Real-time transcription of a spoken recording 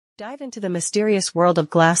Dive into the mysterious world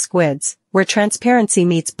of glass squids, where transparency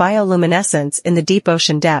meets bioluminescence in the deep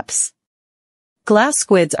ocean depths. Glass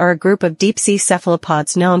squids are a group of deep-sea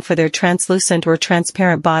cephalopods known for their translucent or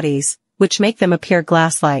transparent bodies, which make them appear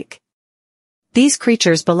glass-like. These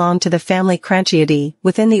creatures belong to the family Cranchidae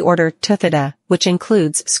within the order Teuthidae, which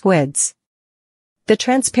includes squids. The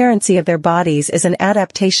transparency of their bodies is an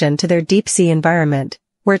adaptation to their deep-sea environment,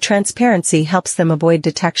 where transparency helps them avoid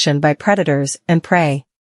detection by predators and prey.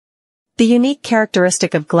 The unique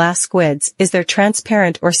characteristic of glass squids is their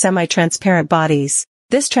transparent or semi-transparent bodies.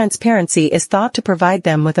 This transparency is thought to provide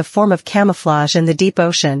them with a form of camouflage in the deep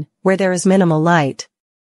ocean, where there is minimal light.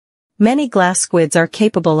 Many glass squids are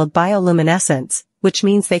capable of bioluminescence, which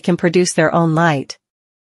means they can produce their own light.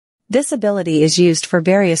 This ability is used for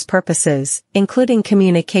various purposes, including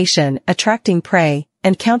communication, attracting prey,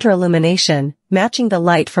 and counter-illumination, matching the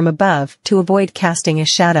light from above to avoid casting a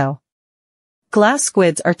shadow. Glass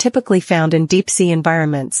squids are typically found in deep-sea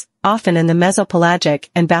environments, often in the mesopelagic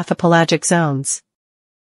and bathypelagic zones.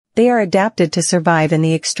 They are adapted to survive in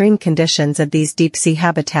the extreme conditions of these deep-sea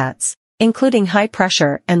habitats, including high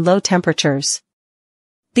pressure and low temperatures.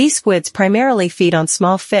 These squids primarily feed on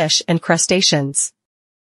small fish and crustaceans.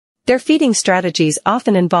 Their feeding strategies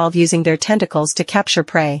often involve using their tentacles to capture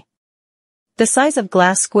prey. The size of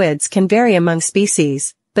glass squids can vary among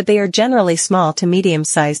species, but they are generally small to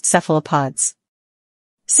medium-sized cephalopods.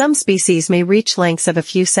 Some species may reach lengths of a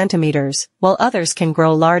few centimeters, while others can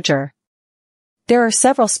grow larger. There are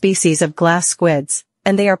several species of glass squids,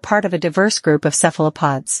 and they are part of a diverse group of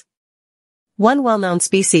cephalopods. One well-known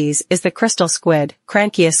species is the crystal squid,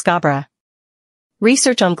 Cranchia scabra.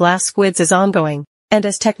 Research on glass squids is ongoing, and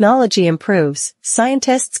as technology improves,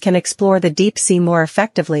 scientists can explore the deep sea more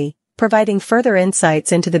effectively, providing further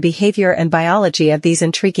insights into the behavior and biology of these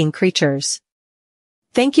intriguing creatures.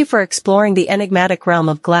 Thank you for exploring the enigmatic realm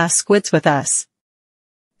of glass squids with us.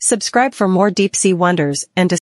 Subscribe for more deep-sea wonders and